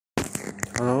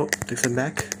Hello, Dixon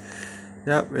back.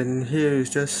 Yep, and here is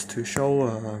just to show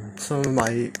some of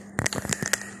my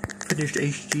finished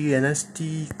HG and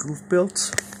SD Gouf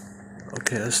builds.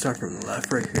 Okay, let's start from the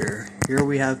left right here. Here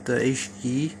we have the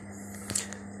HG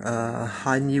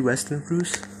High Knee Western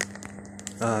Cruise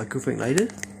Gouf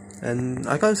Ignited. And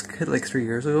I got this kit like 3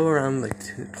 years ago, around like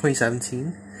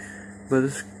 2017. But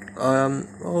it's,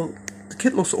 well, the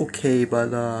kit looks okay,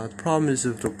 but the problem is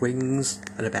with the wings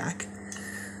at the back.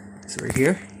 So right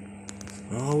here,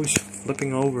 always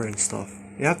flipping over and stuff.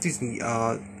 You have these like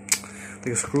a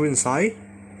screw inside,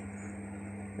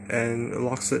 and it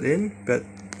locks it in, but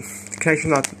the connection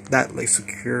not that like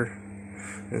secure.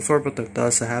 And sorry about the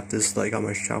dust. I have this like on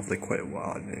my shelf like quite a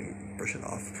while. I didn't brush it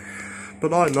off.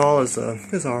 But all in all, it's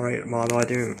alright model. I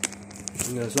didn't,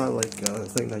 it's not like a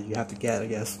thing that you have to get, I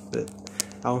guess. But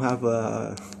I don't have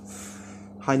a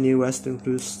High Knee Western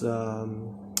Boost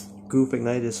Gouf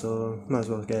Ignited, so might as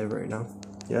well get it right now.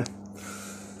 Yeah.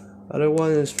 Other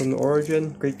one is from the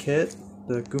Origin, great kit.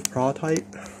 The Gouf prototype,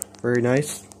 very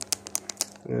nice.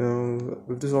 You know,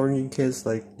 with this Origin kits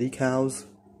like decals,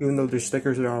 even though their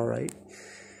stickers are alright,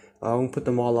 I won't put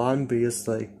them all on because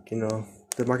like, you know,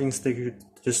 the marking stickers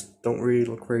just don't really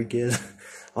look very good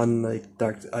on like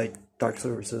dark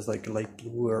surfaces like light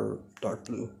blue or dark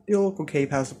blue. They look okay,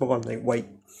 passable on like white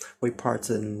parts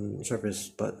and surface,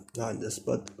 but not in this.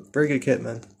 But very good kit,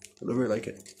 man. I really like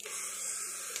it.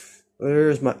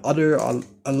 There's my other.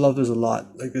 I love this a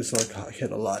lot. Like this, like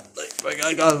kit a lot. Like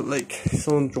I got like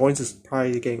some joints is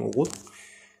probably getting old.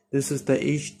 This is the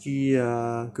HG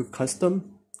Gouf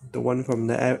Custom, the one from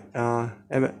the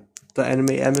anime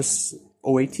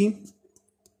MS018.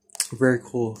 Very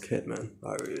cool kit, man.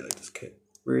 I really like this kit.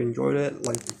 Really enjoyed it.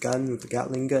 Like the gun with the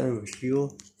Gatling gun and the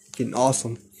shield. Getting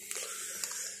awesome.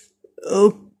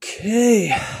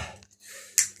 Okay,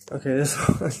 this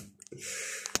one.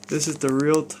 This is the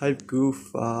real type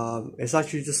Gouf. It's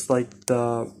actually just like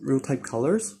the real type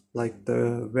colors, like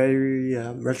the very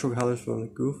retro colors from the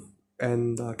Gouf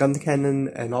and gun cannon,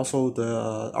 and also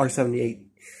the R78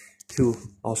 too.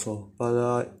 Also,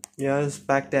 but yeah, it's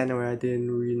back then where I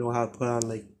didn't really know how to put on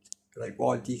like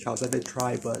wall decals. I did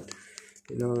try, but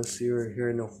you know, see we're here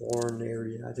in the horn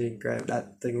area. I didn't grab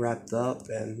that thing wrapped up,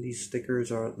 and these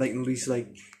stickers are like at least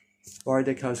like wall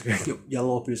decals are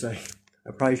yellow because I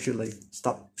probably should like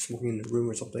stop smoking in the room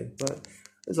or something. But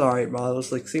it's alright, man.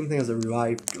 It's like same thing as a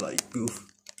revived like Gouf,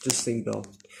 just same build,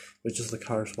 but just the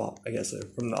color swap, I guess,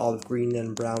 from the olive green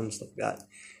and brown and stuff like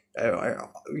that. I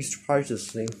used to probably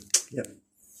just the same. Yep.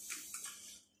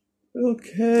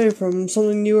 Okay, from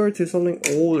something newer to something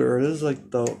older. This is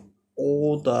like the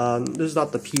old, this is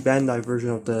not the P Bandai version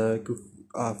of the Gouf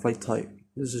flight type.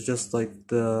 This is just like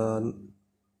the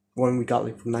one we got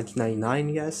like from 1999,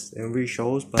 I guess, and really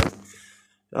shows. But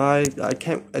I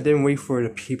didn't wait for the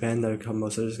P Bandai to come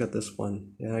out, so I just got this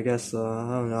one. And I guess I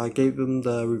don't know. I gave them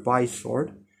the revised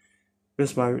sword.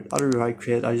 This is my other revised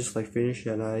kit. I just like finished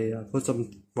it, and I put some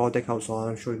raw decals on.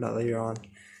 I'll show you that later on.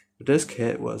 But this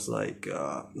kit was like,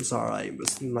 it's alright, but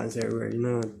sometimes everywhere, you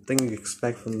know, thing you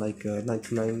expect from like a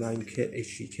 1999 kit,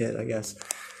 HG kit, I guess.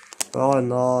 But all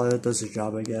in all, it does the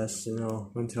job, I guess, you know,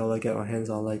 until I get my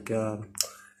hands on like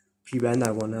P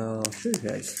Bandai one. I'll show you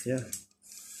guys, yeah.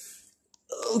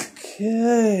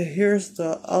 Okay, here's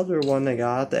the other one I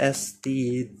got, the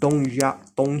SD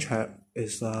Dongcha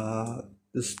is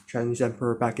this Chinese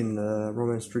emperor back in the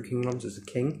Roman Three Kingdoms is a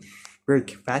king. Very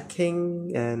fat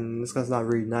king, and this guy's not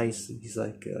very nice. He's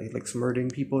like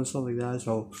murdering people and stuff like that.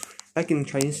 So back in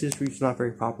Chinese history, he's not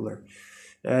very popular.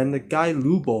 And the guy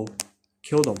Lubo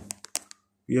killed him.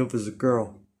 He was a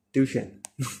girl, Dushan.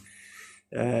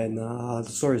 And the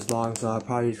story is long, so I'll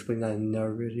probably explain that in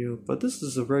another video. But this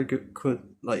is a very good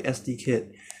like SD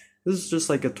kit. This is just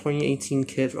like a 2018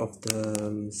 kit of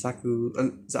the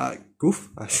Gouf.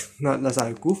 Not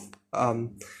Gouf.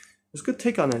 It's a good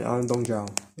take on it on Dongjiao.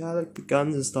 Yeah, I like the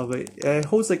guns and stuff. It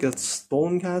holds like a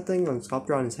stone kind of thing on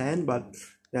sculpture on his hand, but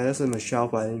yeah, that's in my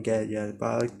shelf. I didn't get it yet, but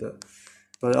I like the.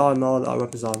 But all in all, the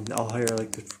weapons on all here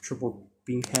like the triple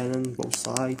beam cannon, both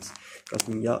sides. Got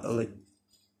some like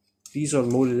these are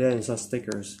molded in. It's not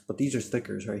stickers, but these are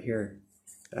stickers right here,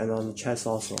 and on the chest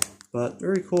also. But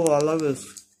very cool. I love this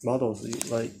models.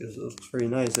 Like it's very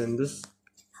nice, and this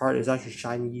part is actually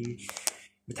shiny.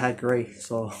 Metallic gray,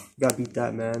 so you gotta beat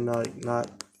that, man. Not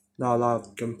a lot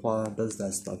of gunpla does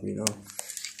that stuff, you know.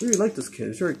 I really like this kit.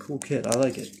 It's a very cool kit. I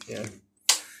like it. Yeah.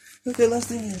 Okay, last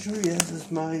thing I'll show you guys is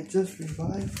my just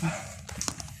revived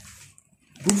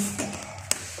Gouf.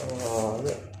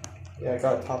 Yeah, I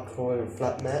got a top coat and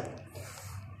flat mat.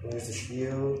 There's the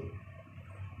shield.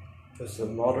 There's the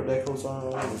motor decals on.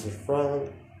 There's the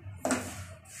front.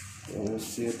 Let's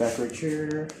see the back right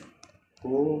here.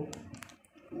 Cool.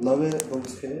 Love it.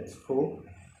 Okay, it's cool.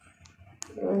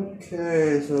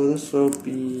 Okay, so this will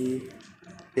be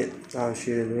it. I'll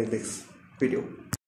see you in the next video.